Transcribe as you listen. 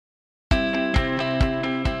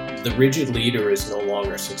The rigid leader is no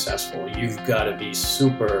longer successful. You've got to be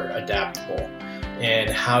super adaptable. And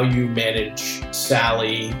how you manage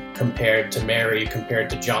Sally compared to Mary, compared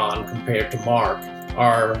to John, compared to Mark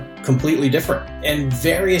are completely different. And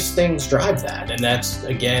various things drive that. And that's,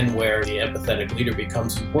 again, where the empathetic leader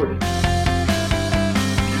becomes important.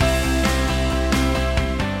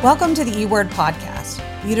 Welcome to the E-Word podcast,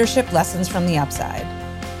 Leadership Lessons from the Upside.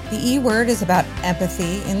 The E-Word is about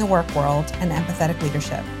empathy in the work world and empathetic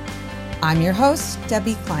leadership. I'm your host,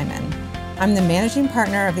 Debbie Kleiman. I'm the managing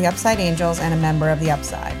partner of the Upside Angels and a member of the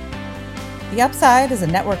Upside. The Upside is a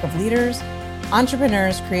network of leaders,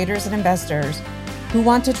 entrepreneurs, creators, and investors who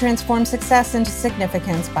want to transform success into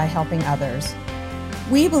significance by helping others.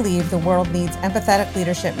 We believe the world needs empathetic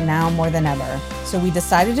leadership now more than ever, so we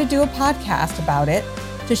decided to do a podcast about it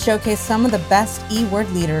to showcase some of the best E-Word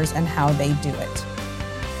leaders and how they do it.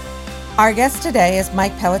 Our guest today is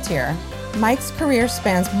Mike Pelletier. Mike's career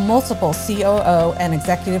spans multiple COO and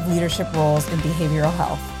executive leadership roles in behavioral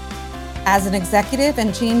health. As an executive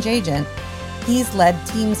and change agent, he's led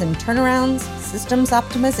teams in turnarounds, systems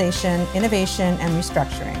optimization, innovation, and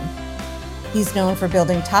restructuring. He's known for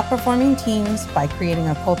building top-performing teams by creating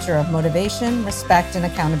a culture of motivation, respect, and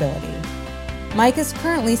accountability. Mike is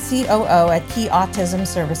currently COO at Autism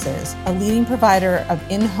Services, a leading provider of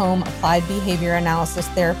in-home applied behavior analysis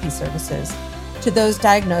therapy services to those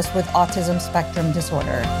diagnosed with autism spectrum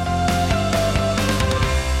disorder.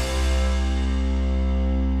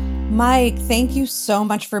 Mike, thank you so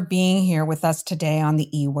much for being here with us today on the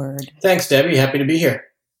E-Word. Thanks, Debbie. Happy to be here.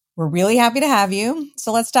 We're really happy to have you.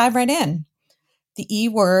 So let's dive right in. The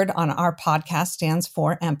E-Word on our podcast stands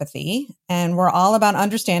for empathy, and we're all about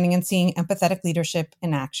understanding and seeing empathetic leadership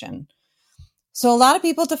in action. So a lot of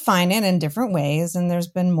people define it in different ways, and there's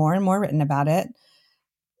been more and more written about it.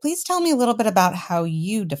 Please tell me a little bit about how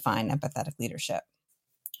you define empathetic leadership.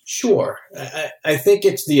 Sure. I think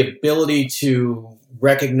it's the ability to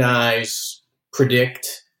recognize,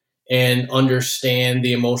 predict, and understand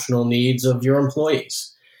the emotional needs of your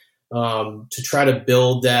employees. To try to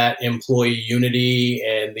build that employee unity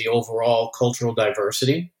and the overall cultural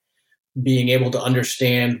diversity, being able to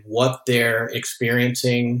understand what they're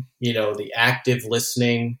experiencing, the active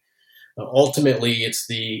listening. Ultimately, it's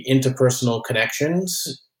the interpersonal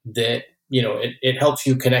connections that, it helps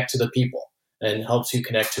you connect to the people and helps you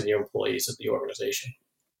connect to the employees of the organization.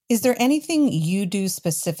 Is there anything you do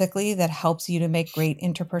specifically that helps you to make great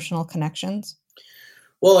interpersonal connections?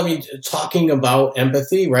 Well, talking about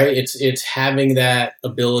empathy, right? It's having that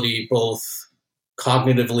ability both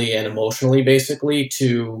cognitively and emotionally, basically,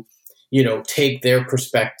 to, take their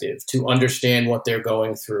perspective, to understand what they're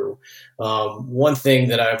going through. One thing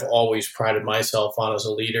that I've always prided myself on as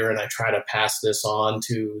a leader, and I try to pass this on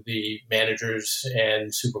to the managers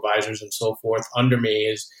and supervisors and so forth under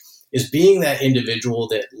me, is being that individual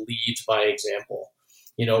that leads by example.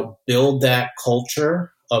 Build that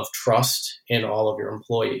culture of trust in all of your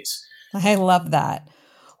employees. I love that.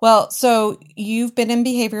 Well, so you've been in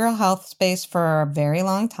behavioral health space for a very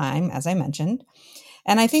long time, as I mentioned.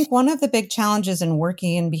 And I think one of the big challenges in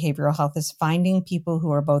working in behavioral health is finding people who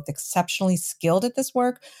are both exceptionally skilled at this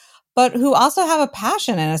work, but who also have a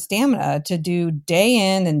passion and a stamina to do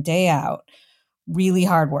day in and day out really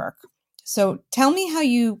hard work. So tell me how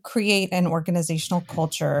you create an organizational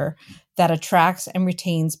culture that attracts and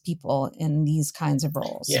retains people in these kinds of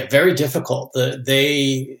roles. Yeah, very difficult. In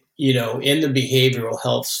the behavioral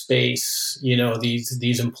health space,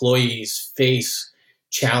 these employees face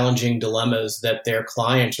challenging dilemmas that their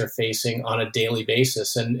clients are facing on a daily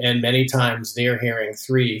basis. And many times they're hearing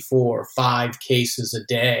 3, 4, 5 cases a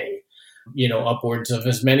day, upwards of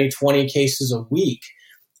as many 20 cases a week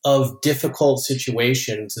of difficult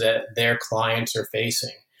situations that their clients are facing.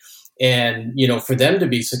 And, for them to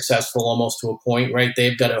be successful almost to a point, right,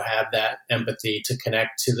 they've got to have that empathy to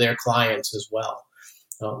connect to their clients as well.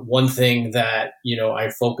 One thing that, I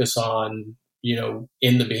focus on,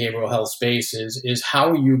 in the behavioral health space is how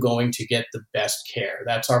are you going to get the best care?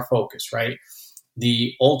 That's our focus, right?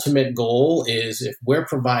 The ultimate goal is if we're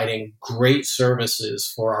providing great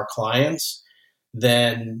services for our clients,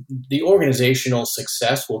 then the organizational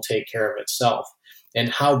success will take care of itself. And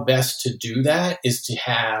how best to do that is to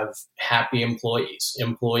have happy employees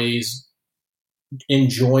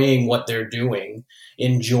enjoying what they're doing,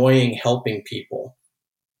 enjoying helping people.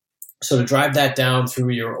 So to drive that down through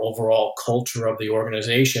your overall culture of the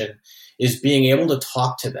organization is being able to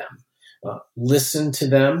talk to them, listen to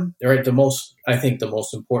them. Right? The most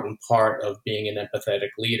important part of being an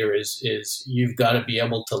empathetic leader is you've got to be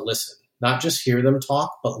able to listen, not just hear them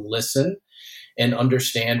talk, but listen and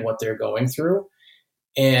understand what they're going through.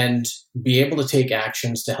 and be able to take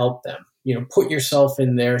actions to help them. Put yourself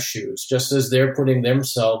in their shoes, just as they're putting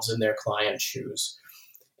themselves in their client's shoes.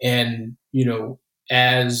 And,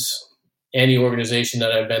 as any organization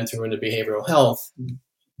that I've been through into behavioral health,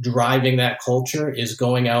 driving that culture is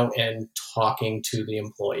going out and talking to the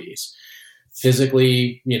employees.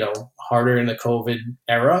 Physically, harder in the COVID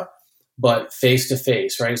era, but face to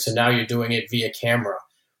face, right? So now you're doing it via camera,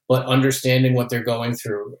 but understanding what they're going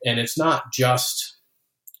through. And it's not just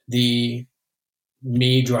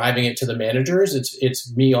me driving it to the managers.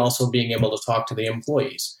 It's me also being able to talk to the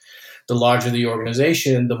employees. The larger the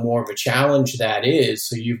organization, the more of a challenge that is.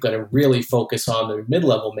 So you've got to really focus on the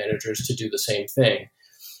mid-level managers to do the same thing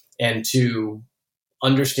and to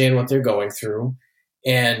understand what they're going through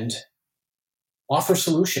and offer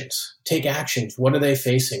solutions, take actions. What are they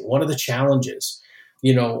facing? What are the challenges?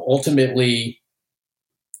 Ultimately,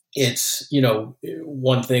 it's,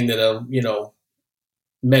 one thing that I'll,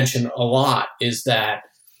 mention a lot is that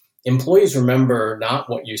employees remember not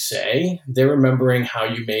what you say, they're remembering how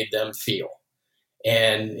you made them feel.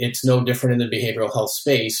 And it's no different in the behavioral health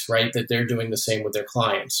space, right? That they're doing the same with their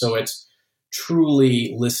clients. So it's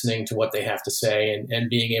truly listening to what they have to say and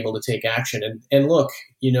being able to take action. And look,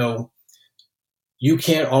 you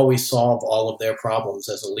can't always solve all of their problems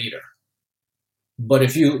as a leader. But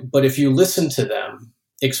if you listen to them,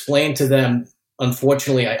 explain to them,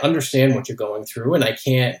 unfortunately, I understand what you're going through, and I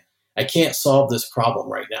can't solve this problem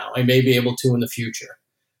right now. I may be able to in the future.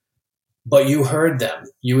 But you heard them,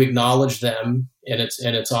 you acknowledged them, and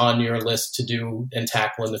it's on your list to do and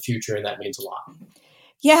tackle in the future, and that means a lot.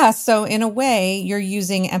 Yeah. So in a way, you're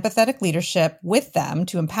using empathetic leadership with them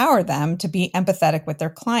to empower them to be empathetic with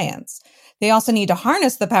their clients. They also need to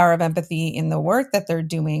harness the power of empathy in the work that they're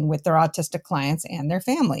doing with their autistic clients and their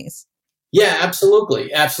families. Yeah,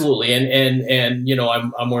 absolutely. Absolutely. And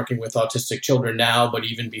I'm working with autistic children now, but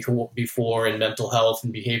even before in mental health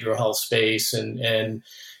and behavioral health space and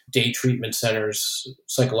day treatment centers,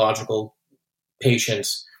 psychological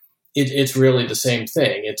patients, it's really the same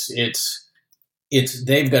thing. It's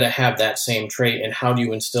they've got to have that same trait, and how do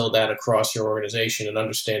you instill that across your organization and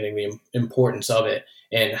understanding the importance of it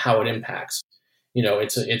and how it impacts.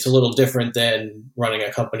 It's a little different than running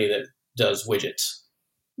a company that does widgets.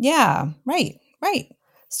 Yeah, right.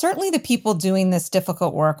 Certainly the people doing this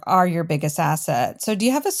difficult work are your biggest asset. So do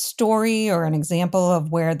you have a story or an example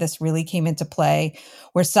of where this really came into play,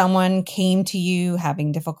 where someone came to you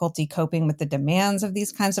having difficulty coping with the demands of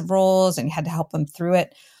these kinds of roles and you had to help them through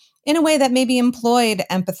it in a way that maybe employed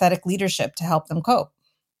empathetic leadership to help them cope?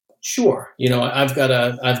 Sure. I've got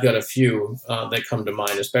a few that come to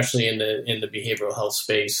mind, especially in the behavioral health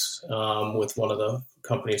space, with one of the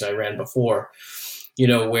companies I ran before,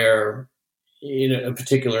 where a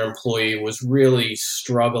particular employee was really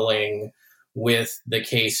struggling with the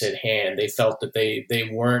case at hand. They felt that they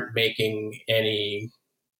weren't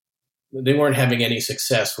having any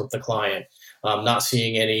success with the client, not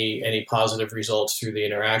seeing any positive results through the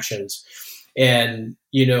interactions, and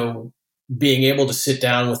being able to sit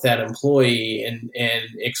down with that employee and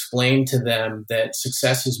explain to them that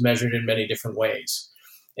success is measured in many different ways,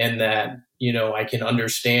 and that I can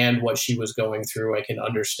understand what she was going through. I can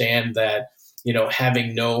understand that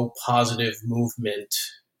having no positive movement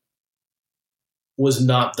was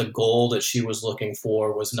not the goal that she was looking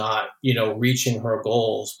for, was not, reaching her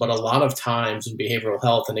goals. But a lot of times in behavioral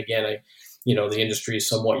health, and again, the industry is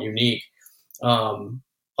somewhat unique.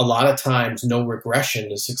 A lot of times no regression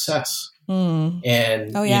is success. And,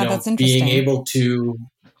 that's interesting.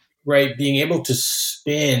 being able to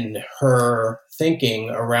spin her thinking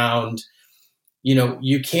around,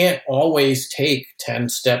 you can't always take 10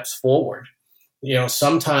 steps forward.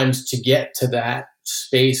 Sometimes to get to that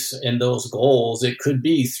space and those goals, it could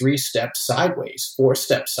be 3 steps sideways, 4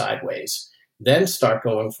 steps sideways, then start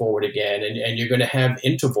going forward again. And you're going to have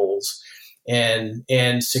intervals, and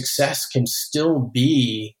success can still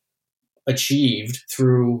be achieved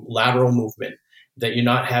through lateral movement, that you're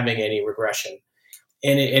not having any regression.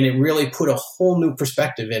 And it really put a whole new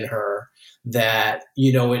perspective in her that,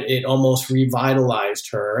 it almost revitalized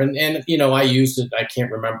her. And I used it. I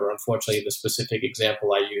can't remember, unfortunately, the specific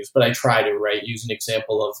example I used, but I try to, use an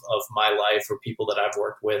example of my life or people that I've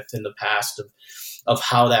worked with in the past of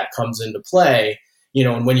how that comes into play,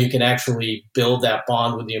 and when you can actually build that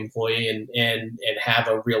bond with the employee and have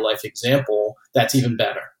a real life example, that's even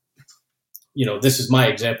better. This is my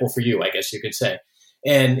example for you, I guess you could say.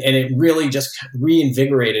 And it really just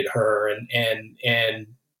reinvigorated her and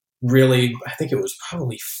really, I think it was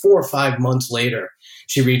probably 4 or 5 months later,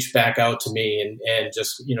 she reached back out to me and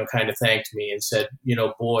just, kind of thanked me and said,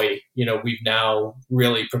 boy, we've now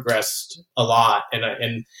really progressed a lot.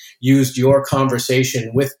 And used your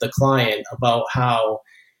conversation with the client about how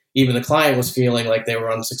even the client was feeling like they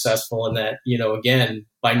were unsuccessful, and that, again,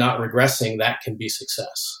 by not regressing, that can be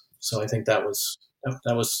success. So I think that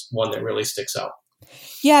was one that really sticks out.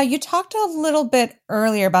 Yeah, you talked a little bit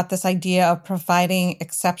earlier about this idea of providing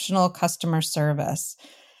exceptional customer service.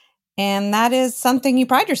 And that is something you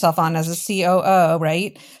pride yourself on as a COO,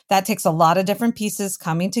 right? That takes a lot of different pieces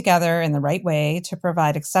coming together in the right way to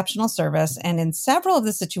provide exceptional service. And in several of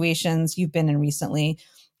the situations you've been in recently,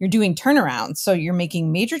 you're doing turnarounds. So you're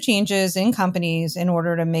making major changes in companies in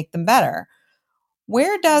order to make them better.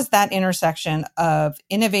 Where does that intersection of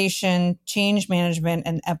innovation, change management,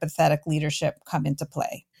 and empathetic leadership come into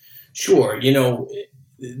play? Sure.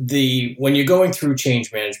 When you're going through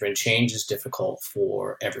change management, change is difficult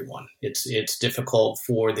for everyone. It's difficult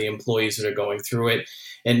for the employees that are going through it,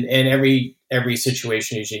 and every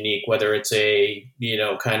situation is unique. Whether it's a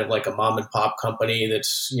kind of like a mom and pop company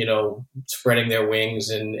that's spreading their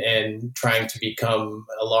wings and trying to become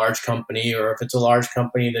a large company, or if it's a large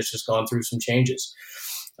company that's just gone through some changes,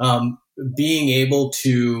 being able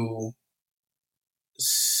to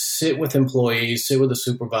sit with employees, sit with the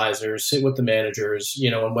supervisors, sit with the managers,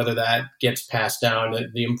 and whether that gets passed down,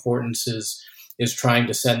 the importance is trying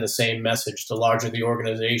to send the same message. The larger the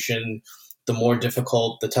organization, the more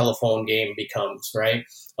difficult the telephone game becomes, right?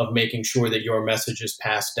 Of making sure that your message is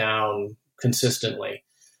passed down consistently.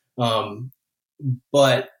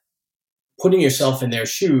 But putting yourself in their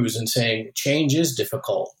shoes and saying change is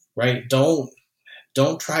difficult, right? Don't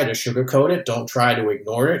try to sugarcoat it. Don't try to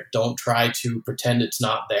ignore it. Don't try to pretend it's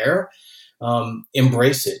not there.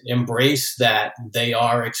 Embrace it. Embrace that they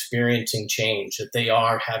are experiencing change, that they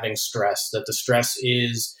are having stress, that the stress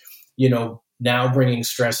is, now bringing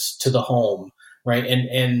stress to the home, right?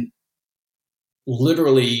 And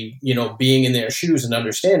literally, being in their shoes and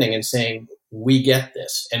understanding and saying, we get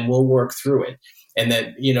this and we'll work through it. And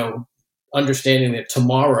that, understanding that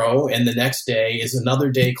tomorrow and the next day is another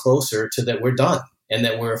day closer to that we're done and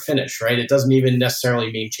that we're finished, right? It doesn't even necessarily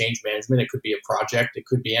mean change management. It could be a project. It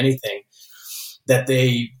could be anything, that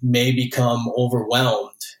they may become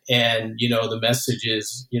overwhelmed. And, the message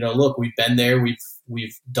is, look, we've been there.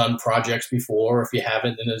 We've done projects before. If you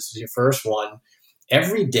haven't, then this is your first one.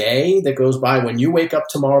 Every day that goes by, when you wake up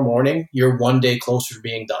tomorrow morning, you're one day closer to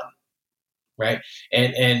being done. Right.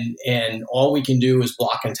 And all we can do is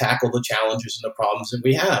block and tackle the challenges and the problems that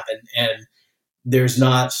we have. And there's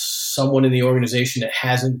not someone in the organization that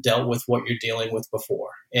hasn't dealt with what you're dealing with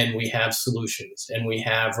before. And we have solutions and we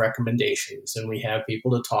have recommendations and we have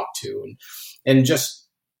people to talk to, and just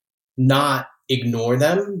not ignore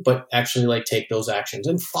them, but actually take those actions.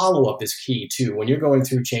 And follow up is key too. When you're going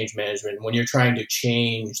through change management, when you're trying to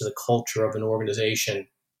change the culture of an organization,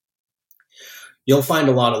 you'll find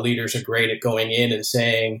a lot of leaders are great at going in and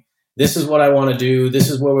saying, this is what I want to do. This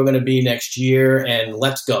is where we're going to be next year, and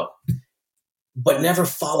let's go. But never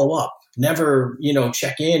follow up, never,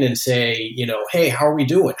 check in and say, hey, how are we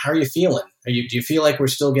doing? How are you feeling? Do you feel like we're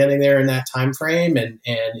still getting there in that time frame? And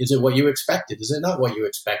is it what you expected? Is it not what you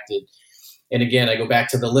expected? And again, I go back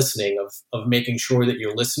to the listening of making sure that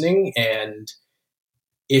you're listening. And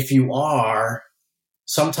if you are,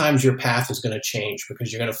 sometimes your path is going to change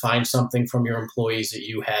because you're going to find something from your employees that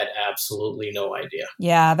you had absolutely no idea.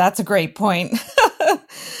 Yeah, that's a great point.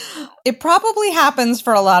 It probably happens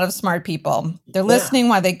for a lot of smart people. They're listening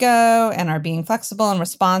while they go and are being flexible and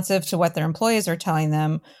responsive to what their employees are telling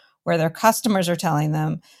them, where their customers are telling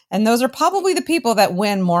them. And those are probably the people that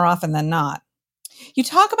win more often than not. You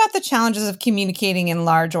talk about the challenges of communicating in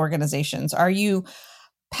large organizations. Are you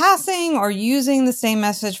passing or using the same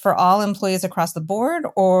message for all employees across the board,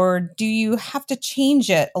 or do you have to change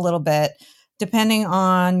it a little bit depending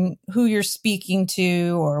on who you're speaking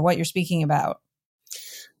to or what you're speaking about?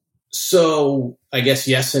 So I guess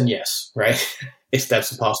yes and yes, right? If that's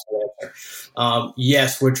a possible answer.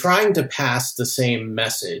 Yes, we're trying to pass the same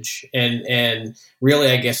message. And really,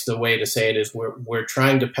 I guess the way to say it is we're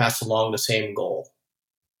trying to pass along the same goal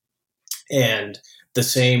and the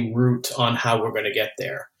same route on how we're going to get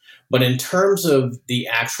there. But in terms of the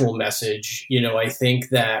actual message, I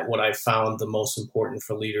think that what I've found the most important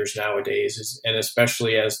for leaders nowadays is, and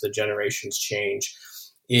especially as the generations change,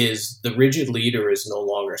 is the rigid leader is no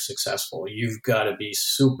longer successful. You've got to be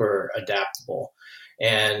super adaptable,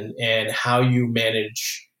 and how you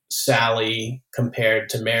manage Sally compared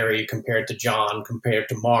to Mary, compared to John, compared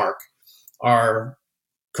to Mark are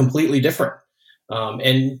completely different.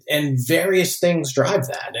 And various things drive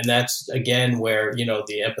that. And that's, again, where,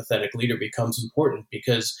 the empathetic leader becomes important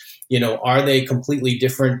because, are they completely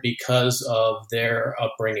different because of their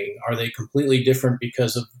upbringing? Are they completely different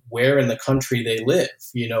because of where in the country they live?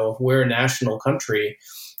 If we're a national country,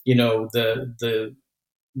 the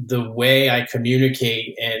way I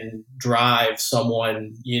communicate and drive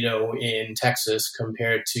someone, in Texas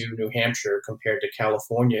compared to New Hampshire, compared to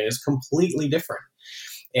California is completely different.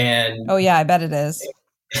 And oh yeah, I bet it is.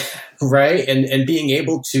 Right. And being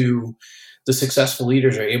able to, the successful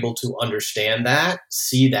leaders are able to understand that,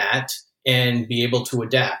 see that, and be able to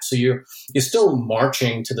adapt. So you're still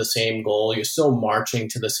marching to the same goal. You're still marching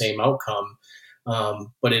to the same outcome.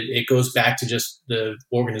 But it goes back to just the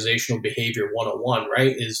organizational behavior 101,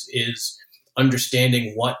 right? Is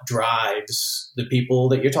understanding what drives the people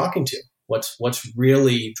that you're talking to. What's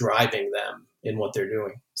really driving them in what they're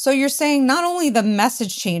doing. So you're saying not only the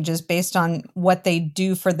message changes based on what they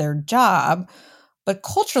do for their job, but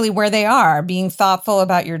culturally where they are, being thoughtful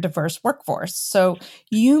about your diverse workforce. So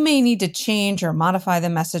you may need to change or modify the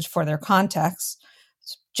message for their context.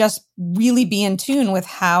 Just really be in tune with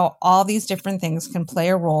how all these different things can play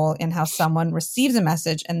a role in how someone receives a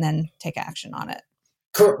message and then take action on it.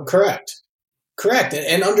 Correct.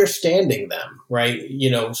 And understanding them, right?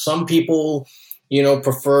 Some people,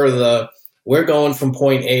 prefer we're going from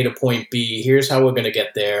point A to point B. Here's how we're going to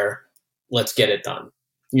get there. Let's get it done.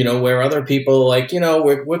 Where other people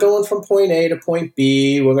we're going from point A to point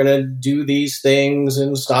B. We're going to do these things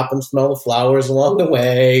and stop and smell the flowers along the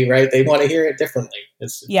way, right? They want to hear it differently.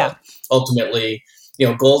 Ultimately,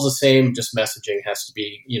 goal's the same, just messaging has to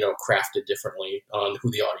be, crafted differently on who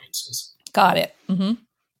the audience is. Got it. Mm-hmm.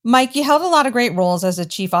 Mike, you held a lot of great roles as a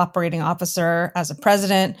chief operating officer, as a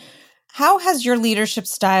president. How has your leadership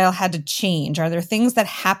style had to change? Are there things that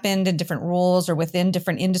happened in different roles or within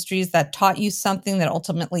different industries that taught you something that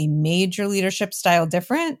ultimately made your leadership style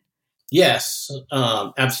different? Yes,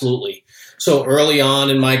 absolutely. So early on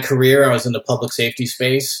in my career, I was in the public safety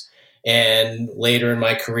space. And later in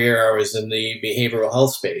my career, I was in the behavioral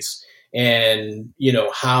health space. And,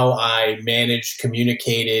 how I managed,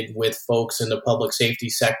 communicated with folks in the public safety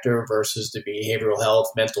sector versus the behavioral health,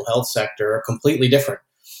 mental health sector are completely different.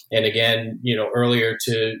 And again, earlier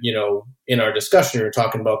in our discussion, we were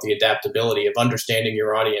talking about the adaptability of understanding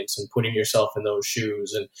your audience and putting yourself in those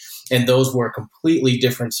shoes. And those were completely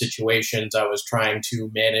different situations I was trying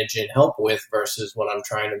to manage and help with versus what I'm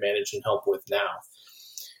trying to manage and help with now.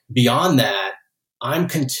 Beyond that, I'm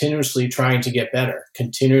continuously trying to get better,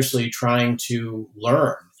 continuously trying to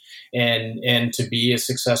learn. And to be a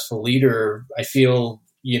successful leader, I feel,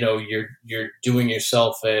 you're doing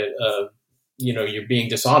yourself you're being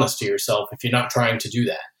dishonest to yourself if you're not trying to do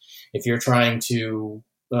that. If you're trying to,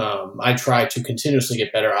 I try to continuously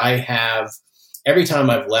get better. Every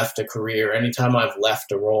time I've left a career, anytime I've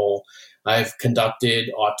left a role, I've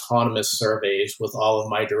conducted autonomous surveys with all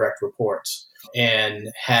of my direct reports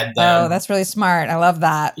and had them. Oh, that's really smart. I love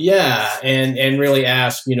that. Yeah. And really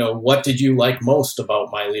ask, what did you like most about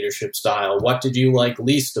my leadership style? What did you like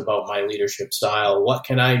least about my leadership style? What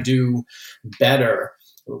can I do better?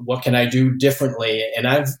 What can I do differently? And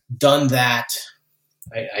I've done that.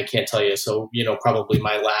 I can't tell you. So, probably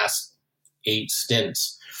my last 8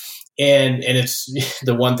 stints. And it's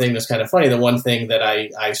the one thing that's kind of funny. The one thing that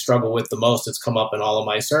I struggle with the most, it's come up in all of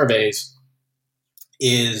my surveys,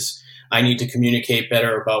 is I need to communicate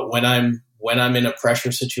better about when I'm in a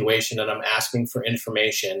pressure situation and I'm asking for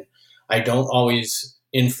information. I don't always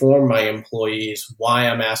inform my employees why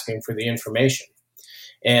I'm asking for the information.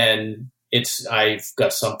 And I've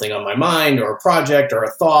got something on my mind or a project or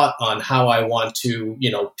a thought on how I want to,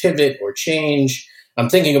 pivot or change. I'm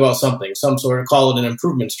thinking about something, some sort of, call it an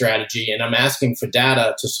improvement strategy, and I'm asking for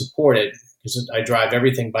data to support it because I drive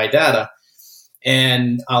everything by data.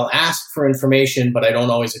 And I'll ask for information, but I don't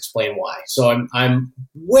always explain why. So I'm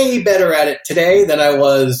way better at it today than I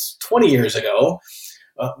was 20 years ago.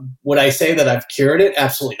 Would I say that I've cured it?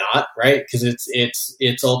 Absolutely not, right? Because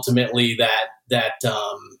it's ultimately that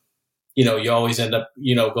you always end up,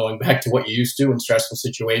 going back to what you used to in stressful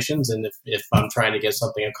situations. And if I'm trying to get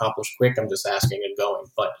something accomplished quick, I'm just asking and going.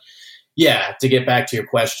 But yeah, to get back to your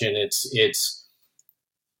question,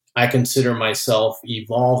 I consider myself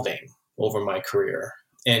evolving over my career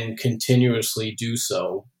and continuously do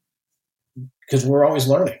so because we're always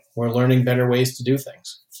learning. We're learning better ways to do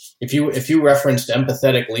things. If you referenced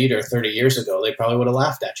empathetic leader 30 years ago, they probably would have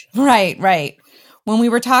laughed at you. Right. When we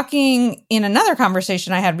were talking in another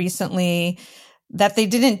conversation I had recently, that they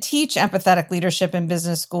didn't teach empathetic leadership in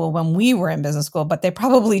business school when we were in business school, but they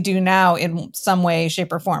probably do now in some way,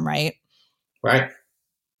 shape, or form, right? Right.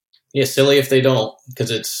 Yeah, silly if they don't,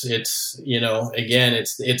 because it's again,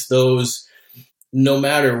 it's those, no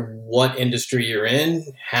matter what industry you're in,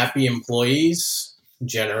 happy employees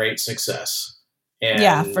generate success.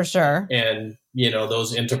 Yeah, for And sure.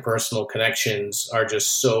 those interpersonal connections are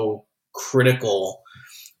just so critical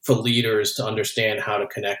for leaders to understand how to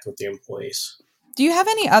connect with the employees. Do you have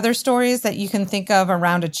any other stories that you can think of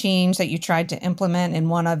around a change that you tried to implement in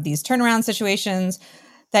one of these turnaround situations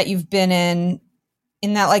that you've been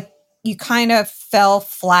in that like you kind of fell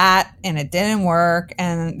flat and it didn't work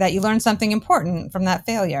and that you learned something important from that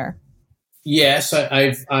failure? Yes,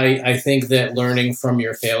 I think that learning from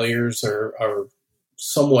your failures are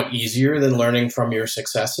somewhat easier than learning from your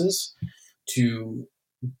successes. To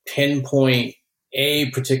pinpoint a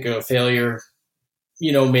particular failure,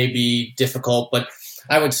 may be difficult, but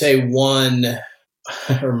I would say one,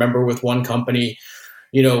 I remember with one company,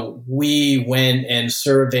 we went and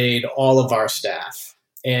surveyed all of our staff.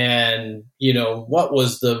 And, what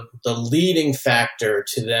was the leading factor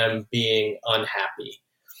to them being unhappy?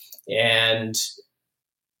 And,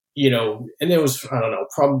 and there was, I don't know,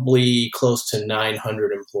 probably close to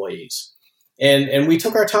 900 employees. And we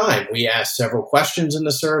took our time. We asked several questions in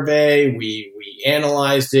the survey. We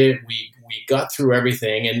analyzed it. We got through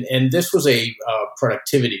everything. And this was a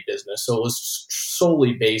productivity business. So it was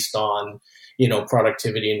solely based on,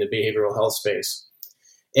 productivity in the behavioral health space.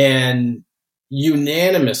 And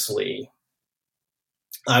unanimously,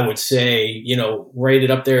 I would say,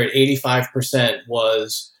 rated up there at 85%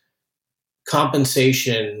 was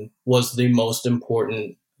compensation was the most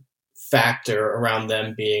important factor around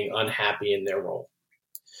them being unhappy in their role.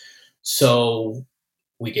 So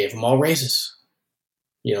we gave them all raises,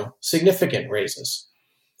 significant raises,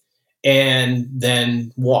 and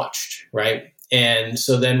then watched, right? And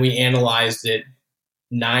so then we analyzed it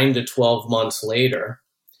 9 to 12 months later.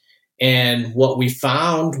 And what we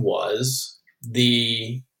found was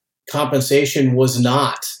the compensation was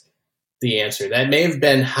not the answer. That may have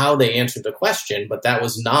been how they answered the question, but that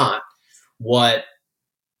was not what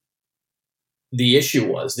the issue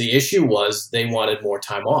was. The issue was they wanted more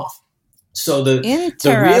time off. So the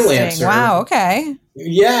real answer, wow, okay.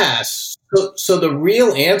 Yes. So the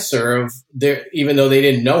real answer of their, even though they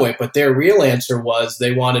didn't know it, but their real answer was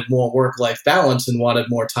they wanted more work-life balance and wanted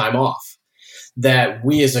more time off. That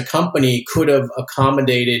we as a company could have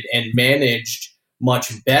accommodated and managed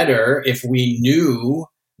much better if we knew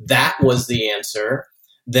that was the answer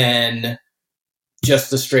than just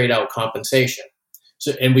the straight out compensation.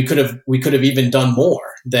 So, and we could have even done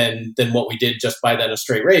more than what we did just by then a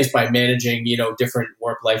straight raise, by managing, different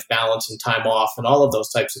work-life balance and time off and all of those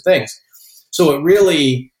types of things. So it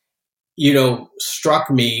really, struck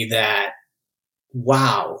me that,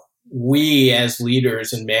 wow, we as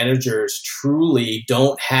leaders and managers truly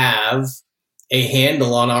don't have a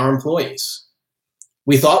handle on our employees.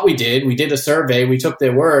 We thought we did. We did a survey. We took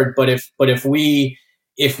their word. But if we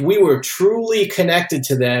were truly connected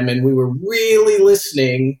to them and we were really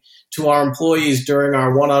listening to our employees during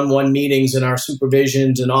our one-on-one meetings and our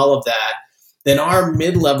supervisions and all of that, then our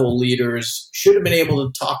mid-level leaders should have been able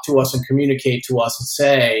to talk to us and communicate to us and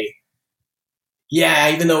say,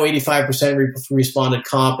 yeah, even though 85% responded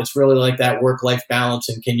comp, it's really like that work-life balance.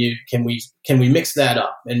 And can we mix that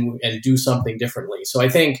up and do something differently? So I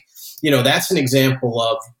think, that's an example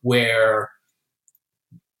of where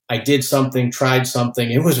I did something, tried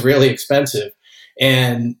something. It was really expensive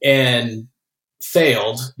and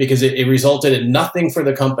failed because it resulted in nothing for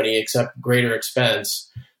the company except greater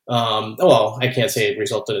expense. Well, I can't say it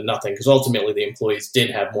resulted in nothing because ultimately the employees did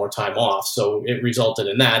have more time off. So it resulted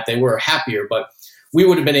in that. They were happier, but we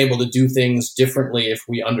would have been able to do things differently if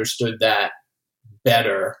we understood that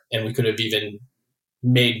better, and we could have even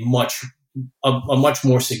made a much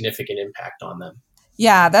more significant impact on them.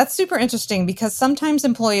 Yeah, that's super interesting because sometimes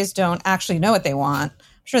employees don't actually know what they want.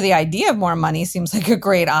 I'm sure the idea of more money seems like a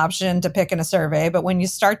great option to pick in a survey, but when you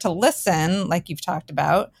start to listen, like you've talked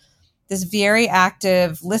about, this very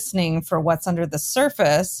active listening for what's under the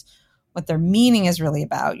surface, what their meaning is really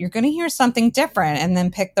about, you're going to hear something different and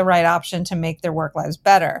then pick the right option to make their work lives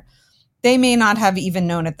better. They may not have even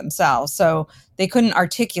known it themselves, so they couldn't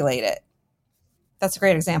articulate it. That's a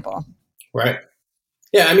great example. Right.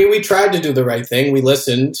 Yeah, I mean, we tried to do the right thing. We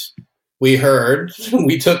listened, we heard,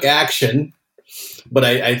 we took action. But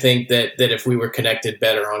I think that if we were connected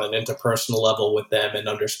better on an interpersonal level with them and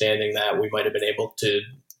understanding that, we might have been able to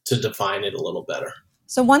define it a little better.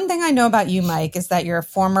 So one thing I know about you, Mike, is that you're a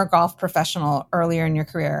former golf professional earlier in your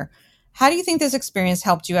career. How do you think this experience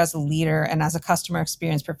helped you as a leader and as a customer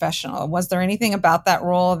experience professional? Was there anything about that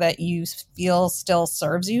role that you feel still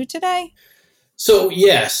serves you today? So,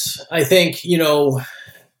 yes, I think,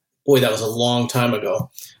 boy, that was a long time ago.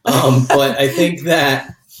 But I think that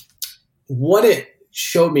what it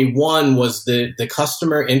showed me, one, was the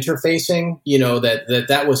customer interfacing,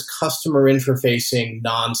 that was customer interfacing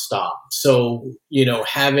nonstop. So,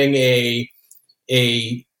 having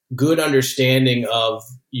a good understanding of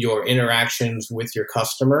your interactions with your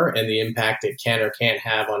customer and the impact it can or can't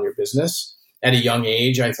have on your business at a young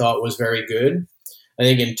age, I thought was very good. I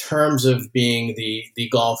think in terms of being the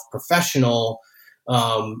golf professional,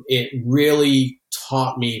 it really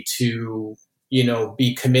taught me to,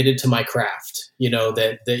 be committed to my craft,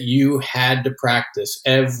 that you had to practice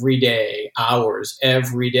every day, hours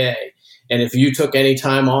every day. And if you took any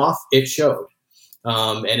time off, it showed.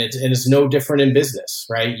 And it's no different in business,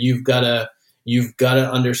 right? You've got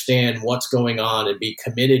to understand what's going on and be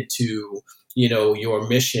committed to, your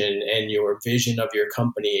mission and your vision of your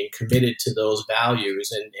company, and committed to those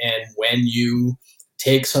values. And when you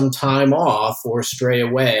take some time off or stray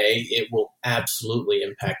away, it will absolutely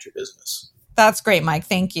impact your business. That's great, Mike.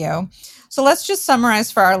 Thank you. So let's just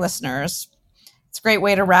summarize for our listeners. It's a great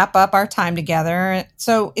way to wrap up our time together.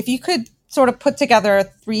 So if you could sort of put together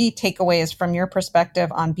 3 takeaways from your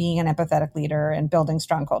perspective on being an empathetic leader and building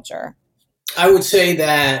strong culture. I would say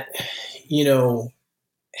that,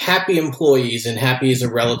 happy employees, and happy is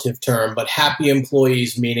a relative term, but happy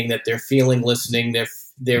employees meaning that they're feeling listening,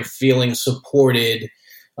 they're feeling supported,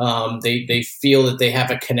 they feel that they have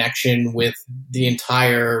a connection with the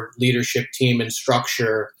entire leadership team and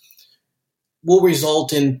structure, will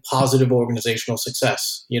result in positive organizational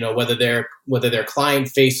success. Whether they're client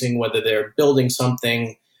facing, whether they're building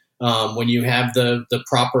something, when you have the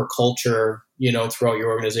proper culture, throughout your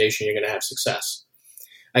organization, you're going to have success.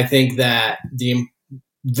 I think that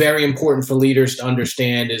very important for leaders to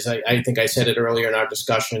understand is, I think I said it earlier in our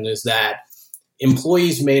discussion, is that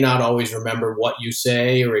employees may not always remember what you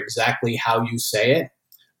say or exactly how you say it,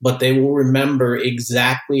 but they will remember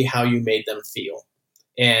exactly how you made them feel.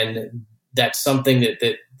 And that's something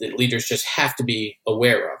that leaders just have to be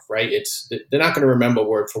aware of, right? They're not going to remember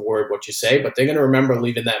word for word what you say, but they're going to remember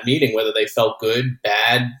leaving that meeting, whether they felt good,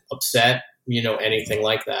 bad, upset, anything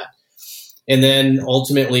like that. And then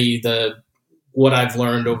ultimately what I've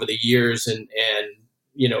learned over the years, and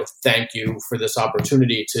thank you for this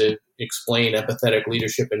opportunity to explain empathetic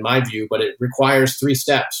leadership in my view, but it requires 3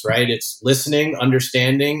 steps, right? It's listening,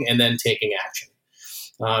 understanding, and then taking action.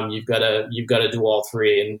 You've got to do all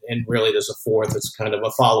 3, and really there's a 4th. It's kind of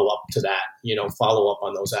a follow up to that, follow up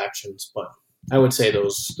on those actions. But I would say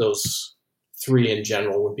those 3 in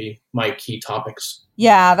general would be my key topics.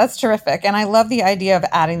 Yeah, that's terrific. And I love the idea of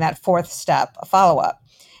adding that 4th step, a follow up.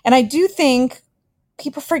 And I do think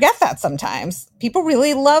people forget that sometimes. People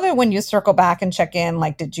really love it when you circle back and check in.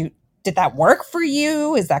 Like, did that work for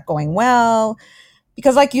you? Is that going well?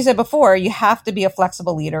 Because like you said before, you have to be a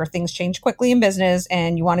flexible leader. Things change quickly in business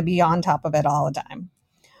and you want to be on top of it all the time.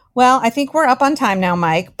 Well, I think we're up on time now,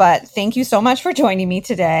 Mike, but thank you so much for joining me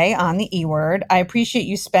today on the E Word. I appreciate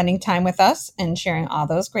you spending time with us and sharing all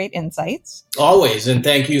those great insights. Always. And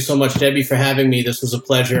thank you so much, Debbie, for having me. This was a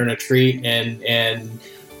pleasure and a treat, and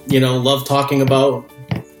love talking about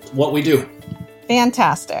what we do.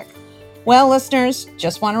 Fantastic. Well, listeners,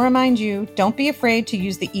 just want to remind you, don't be afraid to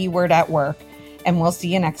use the E Word at work, and we'll see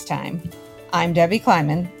you next time. I'm Debbie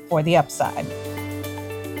Kleiman for The Upside.